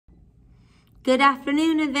Good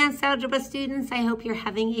afternoon, advanced algebra students. I hope you're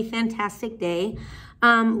having a fantastic day.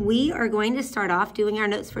 We are going to start off doing our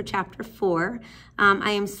notes for chapter 4.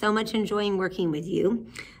 I am so much enjoying working with you.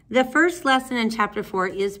 The first lesson in chapter 4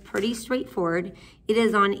 is pretty straightforward. It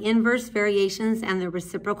is on inverse variations and the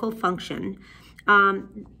reciprocal function.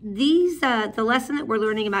 The lesson that we're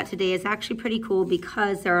learning about today is actually pretty cool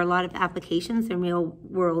because there are a lot of applications and real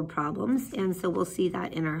world problems, and so we'll see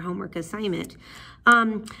that in our homework assignment.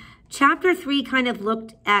 Chapter 3 kind of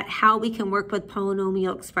looked at how we can work with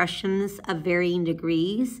polynomial expressions of varying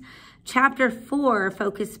degrees. Chapter 4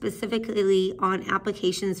 focused specifically on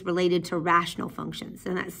applications related to rational functions.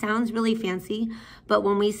 And that sounds really fancy, but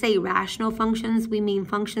when we say rational functions, we mean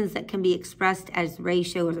functions that can be expressed as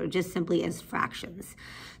ratios or just simply as fractions.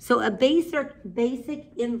 So a basic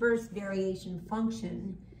inverse variation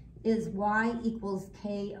function is y equals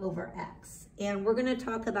k over x. And we're going to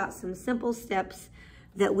talk about some simple steps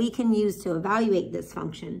that we can use to evaluate this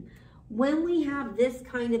function. When we have this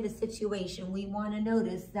kind of a situation, we want to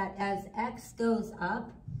notice that as x goes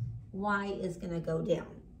up, y is going to go down.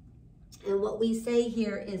 And what we say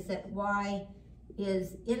here is that y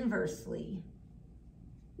is inversely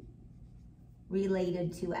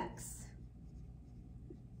related to x.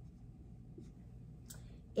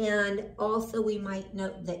 And also we might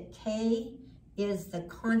note that k is the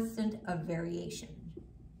constant of variation.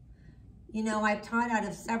 You know, I've taught out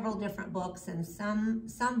of several different books, and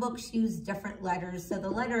some books use different letters, so the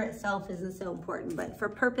letter itself isn't so important, but for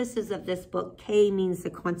purposes of this book, k means the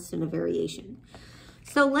constant of variation.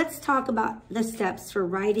 So let's talk about the steps for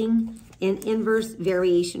writing an inverse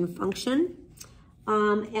variation function,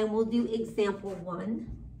 and we'll do example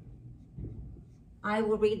 1. I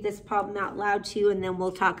will read this problem out loud to you, and then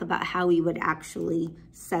we'll talk about how we would actually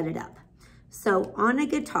set it up. So on a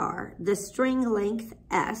guitar, the string length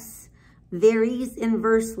S varies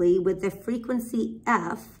inversely with the frequency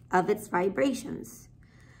f of its vibrations.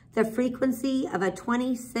 The frequency of a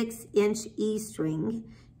 26-inch E string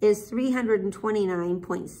is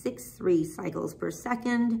 329.63 cycles per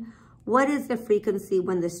second. What is the frequency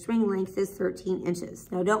when the string length is 13 inches?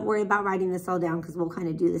 Now don't worry about writing this all down because we'll kind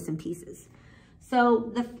of do this in pieces.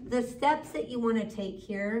 So the steps that you want to take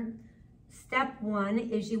here, step 1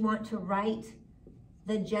 is you want to write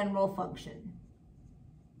the general function.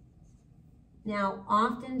 Now,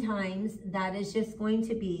 oftentimes, that is just going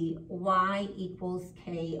to be y equals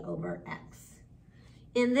k over x.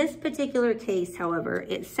 In this particular case, however,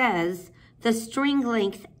 it says the string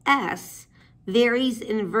length S varies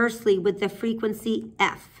inversely with the frequency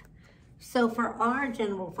f. So for our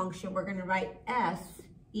general function, we're going to write S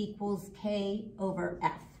equals k over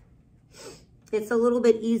f. It's a little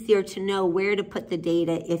bit easier to know where to put the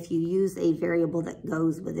data if you use a variable that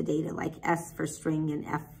goes with the data, like S for string and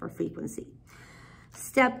f for frequency.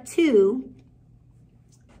 Step 2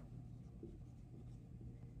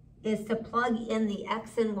 is to plug in the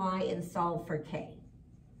x and y and solve for k.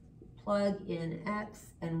 Plug in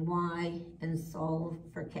x and y and solve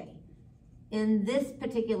for k. In this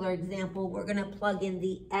particular example, we're going to plug in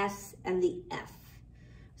the s and the f.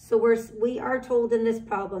 So we are told in this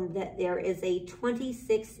problem that there is a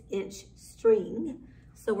 26-inch string.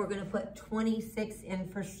 So we're going to put 26 in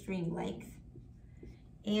for string length.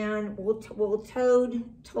 And we're told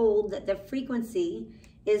that the frequency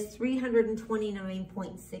is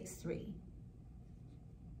 329.63.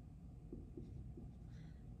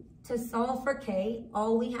 To solve for k,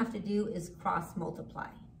 all we have to do is cross multiply.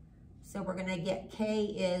 So we're going to get k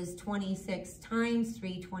is 26 times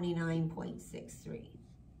 329.63.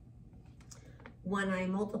 When I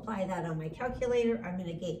multiply that on my calculator, I'm going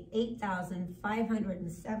to get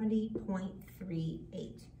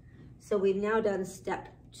 8,570.38. So we've now done step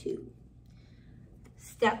 2.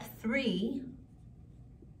 Step 3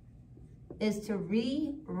 is to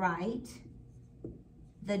rewrite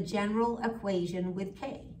the general equation with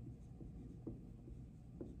k.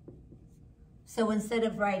 So instead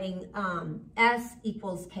of writing S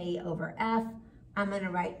equals k over f, I'm going to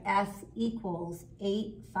write S equals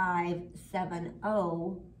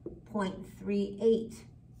 8570.38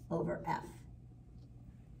 over f.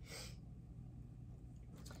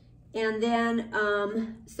 And then,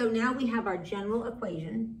 so now we have our general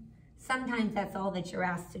equation. Sometimes that's all that you're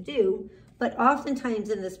asked to do, but oftentimes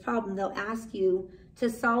in this problem, they'll ask you to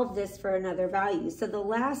solve this for another value. So the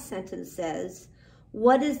last sentence says,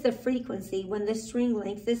 what is the frequency when the string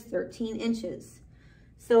length is 13 inches?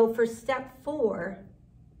 So for step 4,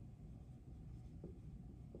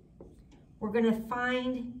 we're going to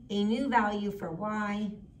find a new value for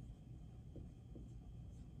y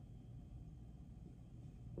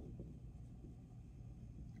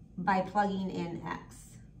by plugging in x.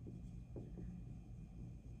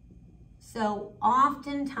 So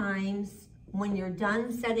oftentimes when you're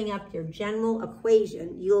done setting up your general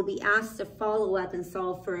equation, you'll be asked to follow up and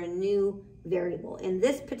solve for a new variable. In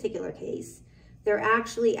this particular case, they're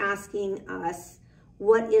actually asking us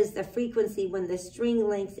what is the frequency when the string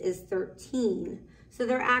length is 13. So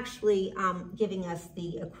they're actually giving us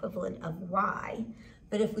the equivalent of y.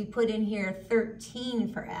 But if we put in here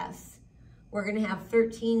 13 for s, we're going to have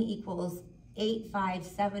 13 equals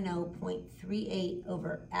 8570.38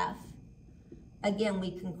 over f. Again, we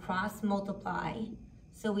can cross multiply.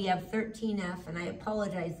 So we have 13f, and I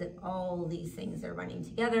apologize that all these things are running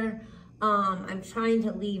together. I'm trying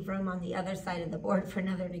to leave room on the other side of the board for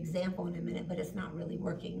another example in a minute, but it's not really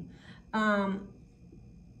working.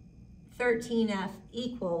 13f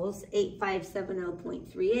equals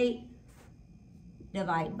 8570.38.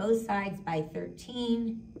 Divide both sides by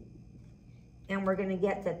 13. And we're going to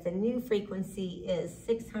get that the new frequency is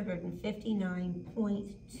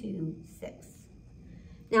 659.26.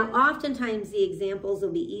 Now, oftentimes the examples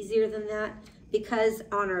will be easier than that because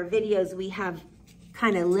on our videos we have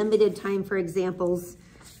kind of limited time for examples.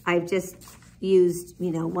 I've just used,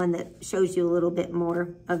 one that shows you a little bit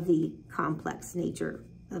more of the complex nature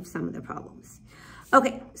of some of the problems.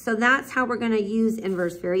 Okay, so that's how we're going to use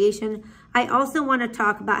inverse variation. I also want to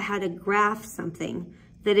talk about how to graph something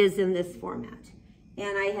that is in this format.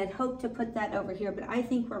 And I had hoped to put that over here, but I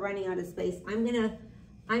think we're running out of space. I'm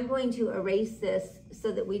going to erase this so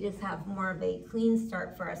that we just have more of a clean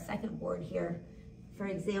start for our second board here for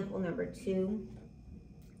example number 2.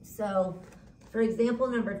 So for example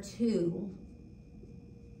number 2,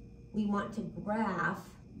 we want to graph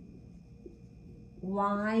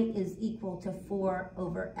y is equal to 4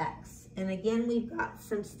 over x. And again, we've got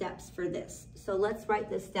some steps for this. So let's write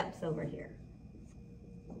the steps over here.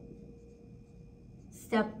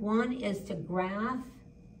 Step 1 is to graph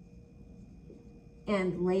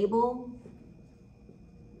and label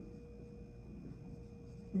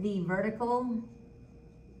the vertical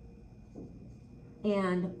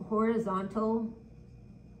and horizontal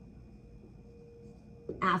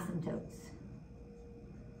asymptotes.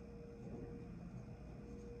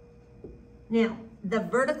 Now, the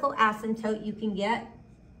vertical asymptote you can get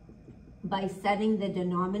by setting the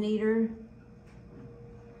denominator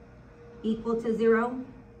equal to 0,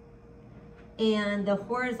 and the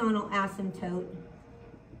horizontal asymptote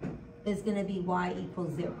is going to be y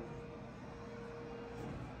equals 0.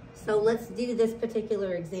 So let's do this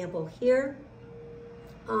particular example here.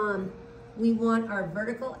 We want our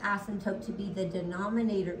vertical asymptote to be the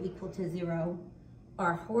denominator equal to 0.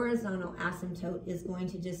 Our horizontal asymptote is going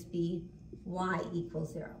to just be y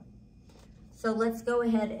equals 0. So let's go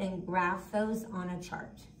ahead and graph those on a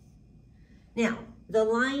chart. Now, the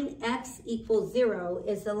line x equals 0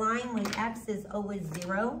 is the line when x is always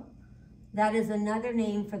 0. That is another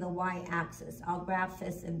name for the y-axis. I'll graph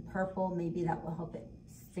this in purple. Maybe that will help it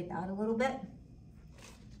stick out a little bit.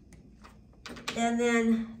 And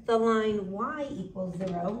then the line y equals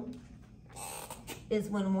 0 is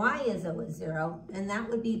when y is always 0, and that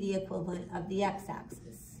would be the equivalent of the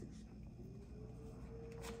x-axis.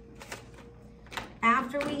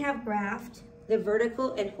 After we have graphed the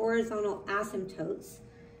vertical and horizontal asymptotes,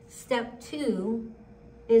 step 2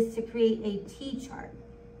 is to create a t-chart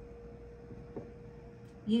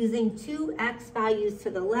using 2 x values to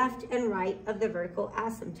the left and right of the vertical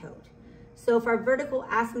asymptote. So if our vertical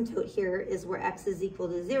asymptote here is where x is equal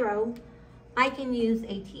to 0, I can use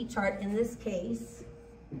a t-chart in this case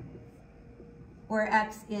where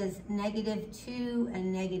x is -2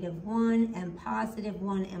 and -1 and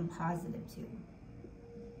 +1 and +2.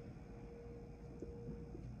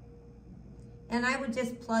 And I would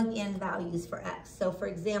just plug in values for x. So for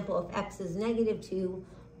example, if x is -2,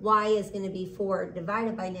 y is going to be 4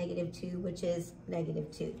 divided by -2, which is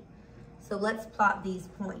 -2. So let's plot these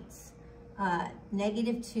points.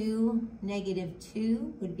 -2,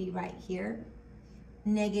 -2 would be right here.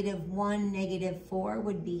 -1, -4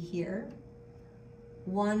 would be here.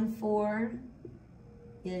 1, 4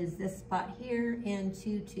 is this spot here, and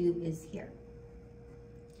 2, 2 is here.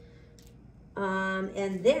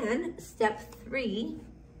 And then step 3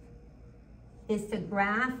 is to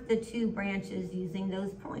graph the 2 branches using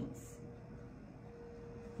those points.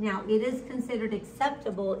 Now, it is considered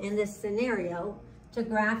acceptable in this scenario to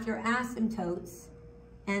graph your asymptotes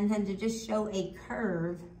and then to just show a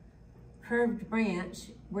curved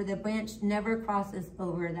branch where the branch never crosses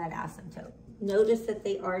over that asymptote. Notice that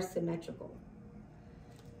they are symmetrical.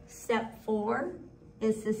 Step 4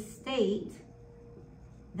 is to state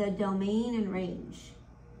the domain and range.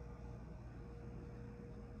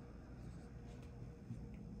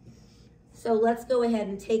 So let's go ahead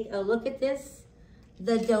and take a look at this.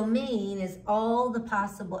 The domain is all the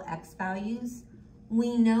possible x values.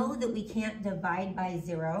 We know that we can't divide by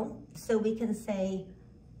 0, so we can say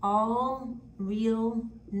all real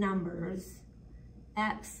numbers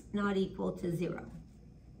x not equal to 0.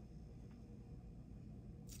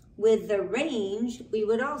 With the range, we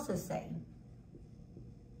would also say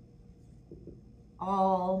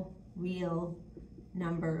all real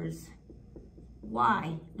numbers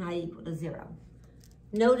y not equal to 0.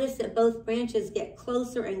 Notice that both branches get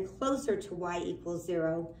closer and closer to y equals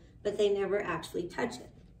 0, but they never actually touch it.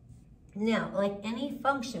 Now, like any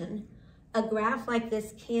function, a graph like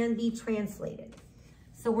this can be translated.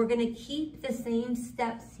 So we're going to keep the same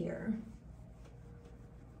steps here,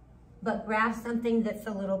 but graph something that's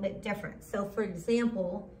a little bit different. So for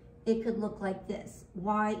example, it could look like this: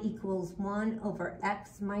 y equals 1 over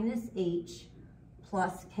x minus h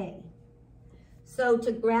plus k. So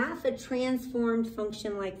to graph a transformed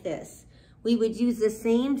function like this, we would use the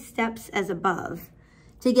same steps as above.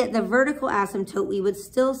 To get the vertical asymptote, we would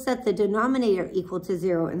still set the denominator equal to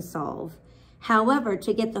 0 and solve. However,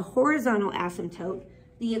 to get the horizontal asymptote,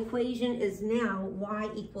 the equation is now y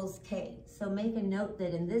equals k. So make a note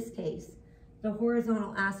that in this case, the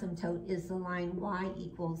horizontal asymptote is the line y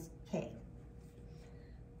equals k.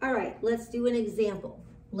 All right, let's do an example.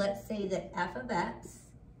 Let's say that f of x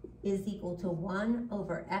is equal to 1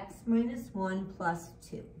 over x minus 1 plus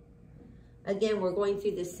 2. Again, we're going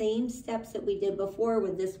through the same steps that we did before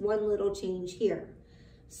with this one little change here.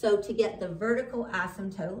 So to get the vertical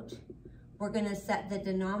asymptote, we're going to set the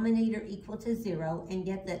denominator equal to 0 and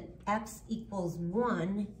get that x equals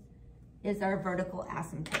 1 is our vertical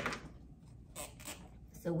asymptote.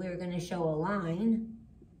 So we're going to show a line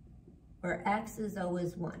where x is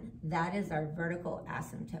always 1. That is our vertical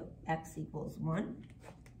asymptote, x equals 1.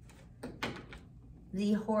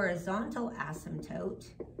 The horizontal asymptote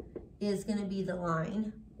is going to be the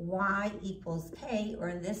line y equals k, or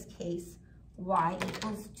in this case, y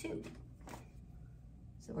equals 2.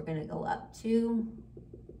 So we're going to go up 2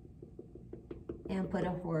 and put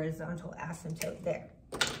a horizontal asymptote there.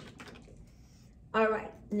 All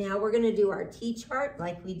right, now we're going to do our t-chart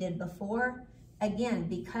like we did before. Again,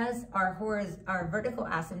 because our vertical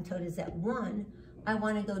asymptote is at 1, I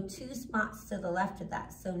want to go 2 spots to the left of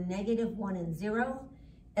that. So -1 and 0,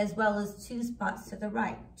 as well as 2 spots to the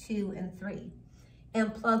right, 2 and 3.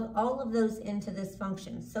 And plug all of those into this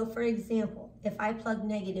function. So for example, if I plug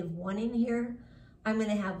 -1 in here, I'm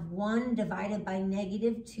going to have 1 divided by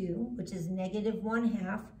 -2, which is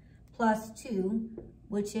 -1/2, plus 2,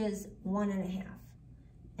 which is 1/2.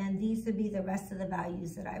 And these would be the rest of the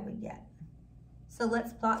values that I would get. So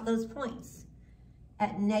let's plot those points.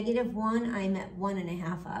 At -1, I'm at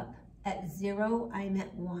 1.5 up. At 0, I'm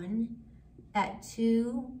at 1. At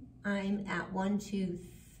 2, I'm at 1, 2,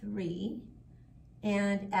 3.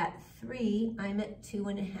 And at 3, I'm at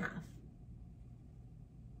 2.5.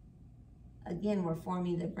 Again, we're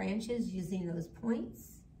forming the branches using those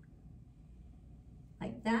points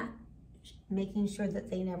like that, making sure that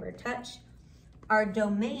they never touch. Our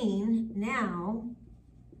domain now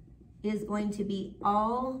is going to be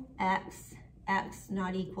all x, x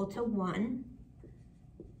not equal to 1.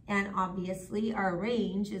 And obviously our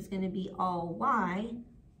range is going to be all y,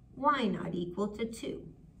 y not equal to 2.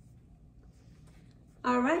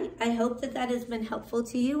 All right, I hope that that has been helpful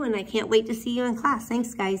to you, and I can't wait to see you in class.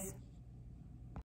 Thanks, guys.